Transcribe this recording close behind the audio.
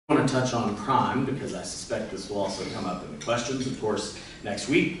I want to touch on crime because I suspect this will also come up in the questions. Of course, next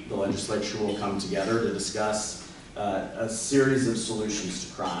week the legislature will come together to discuss a series of solutions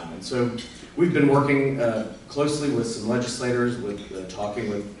to crime. And so we've been working closely with some legislators, with talking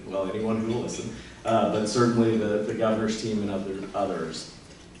with, well, anyone who will listen, but certainly the governor's team and others.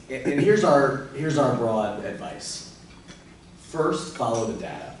 And here's our broad advice. First, follow the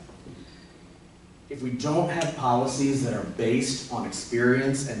data. If we don't have policies that are based on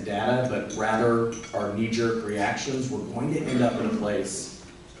experience and data, but rather are knee-jerk reactions, we're going to end up in a place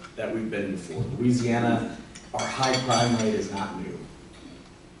that we've been before. Louisiana, our high crime rate is not new.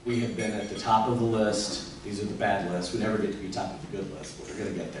 We have been at the top of the list. These are the bad lists. We never get to be top of the good list, but we're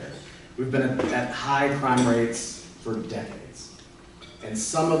going to get there. We've been at high crime rates for decades. And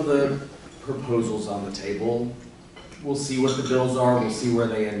some of the proposals on the table, we'll see what the bills are, we'll see where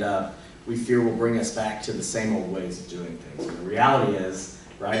they end up. We fear will bring us back to the same old ways of doing things. And the reality is,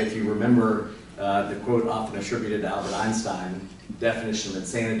 right, if you remember the quote often attributed to Albert Einstein, definition of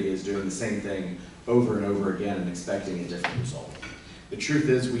insanity is doing the same thing over and over again and expecting a different result. The truth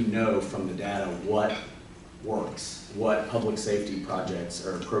is we know from the data what works, what public safety projects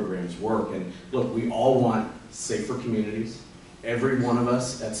or programs work. And look, we all want safer communities. Every one of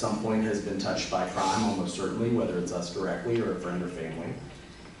us at some point has been touched by crime, almost certainly, whether it's us directly or a friend or family.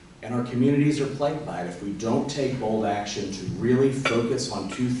 And our communities are plagued by it if we don't take bold action to really focus on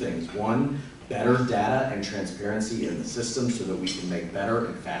two things. One, better data and transparency in the system so that we can make better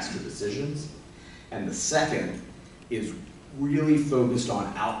and faster decisions. And the second is really focused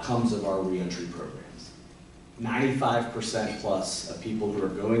on outcomes of our reentry programs. 95% plus of people who are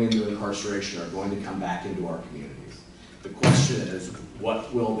going into incarceration are going to come back into our communities. The question is, what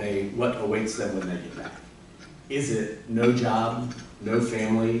awaits them when they get back? Is it no job, no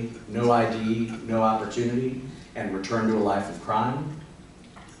family, no ID, no opportunity, and return to a life of crime?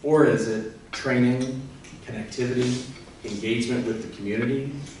 Or is it training, connectivity, engagement with the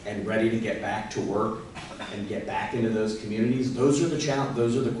community, and ready to get back to work and get back into those communities? Those are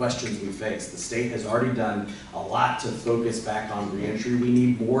the questions we face. The state has already done a lot to focus back on reentry. We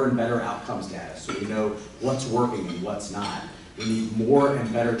need more and better outcomes data so we know what's working and what's not. We need more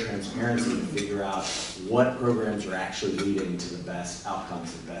and better transparency to figure out what programs are actually leading to the best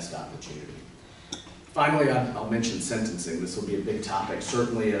outcomes and best opportunity. Finally, I'll mention sentencing. This will be a big topic,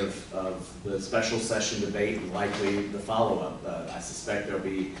 certainly of the special session debate and likely the follow-up. I suspect there'll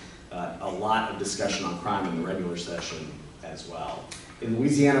be a lot of discussion on crime in the regular session as well. In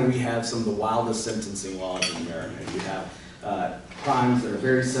Louisiana, we have some of the wildest sentencing laws in America. We have crimes that are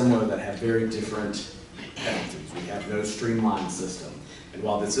very similar that have very different penalties. We have no streamlined system. And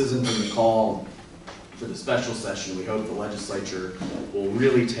while this isn't in the call for the special session, we hope the legislature will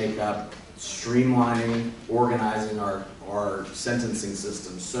really take up streamlining, organizing our sentencing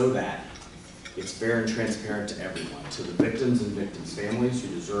system so that it's fair and transparent to everyone, to the victims and victims' families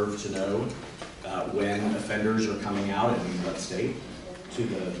who deserve to know when offenders are coming out and in what state, to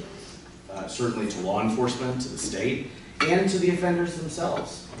the certainly to law enforcement, to the state, and to the offenders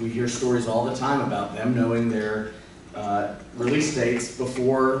themselves. We hear stories all the time about them knowing their release dates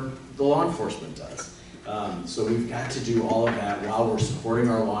before the law enforcement does. So we've got to do all of that while we're supporting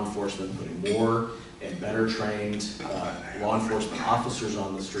our law enforcement, putting more and better trained law enforcement officers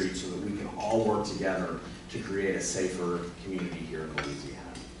on the street so that we can all work together to create a safer community here in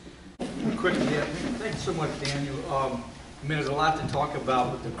Louisiana. Quickly, yeah, thanks so much, Daniel. I mean, there's a lot to talk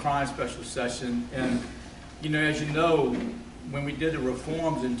about with the crime special session, and you know, as you know, when we did the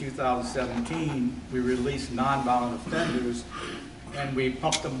reforms in 2017, we released nonviolent offenders, and we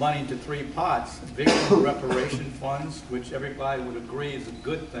pumped the money into three pots: victim reparation funds, which everybody would agree is a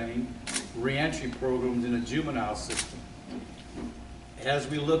good thing, reentry programs in the juvenile system. As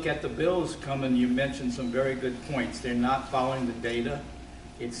we look at the bills coming, you mentioned some very good points. They're not following the data.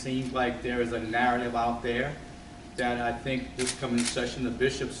 It seems like there is a narrative out there that I think this coming session, the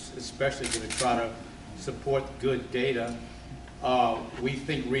bishops especially, are going to try to support good data. We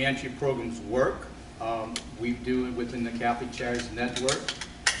think reentry programs work. We do it within the Catholic Charities Network.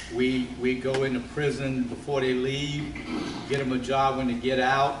 We go into prison before they leave, get them a job when they get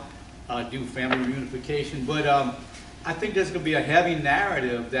out, do family reunification. But I think there's going to be a heavy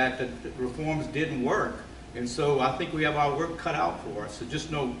narrative that the reforms didn't work. And so I think we have our work cut out for us. So just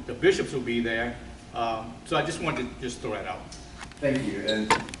know the bishops will be there. So I just wanted to just throw that out. Thank you.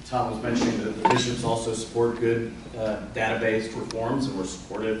 And Tom was mentioning that the bishops also support good data-based reforms, and we're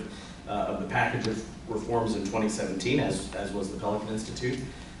supportive of the package of reforms in 2017, as was the Pelican Institute.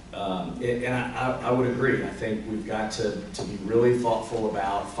 And I would agree. I think we've got to be really thoughtful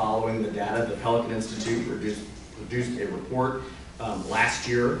about following the data. The Pelican Institute produced a report last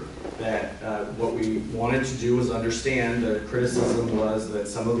year that what we wanted to do was understand. The criticism was that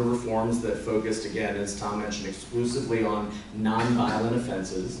some of the reforms that focused, again, as Tom mentioned, exclusively on nonviolent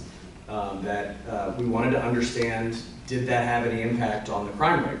offenses, that we wanted to understand, did that have any impact on the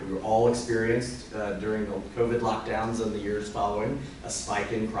crime rate? We were all experienced during the COVID lockdowns and the years following a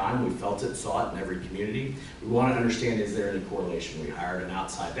spike in crime. We felt it, saw it in every community. We want to understand, is there any correlation? We hired an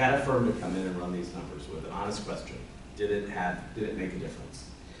outside data firm to come in and run these numbers with an honest question. Did it make a difference?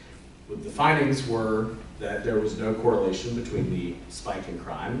 The findings were that there was no correlation between the spike in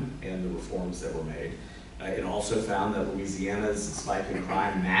crime and the reforms that were made. It also found that Louisiana's spike in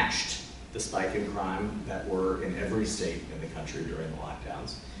crime matched the spike in crime that were in every state in the country during the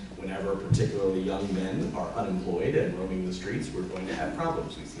lockdowns. Whenever particularly young men are unemployed and roaming the streets, we're going to have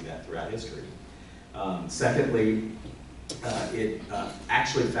problems. We see that throughout history. Secondly, it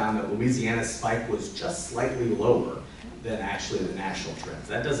actually found that Louisiana's spike was just slightly lower than actually the national trends.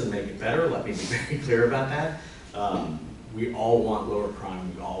 That doesn't make it better, let me be very clear about that. We all want lower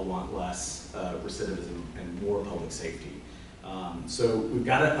crime, we all want less recidivism and more public safety. So we've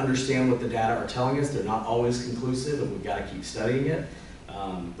got to understand what the data are telling us. They're not always conclusive and we've got to keep studying it.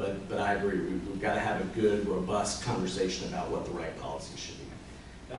 But I agree, we've got to have a good, robust conversation about what the right policy should be.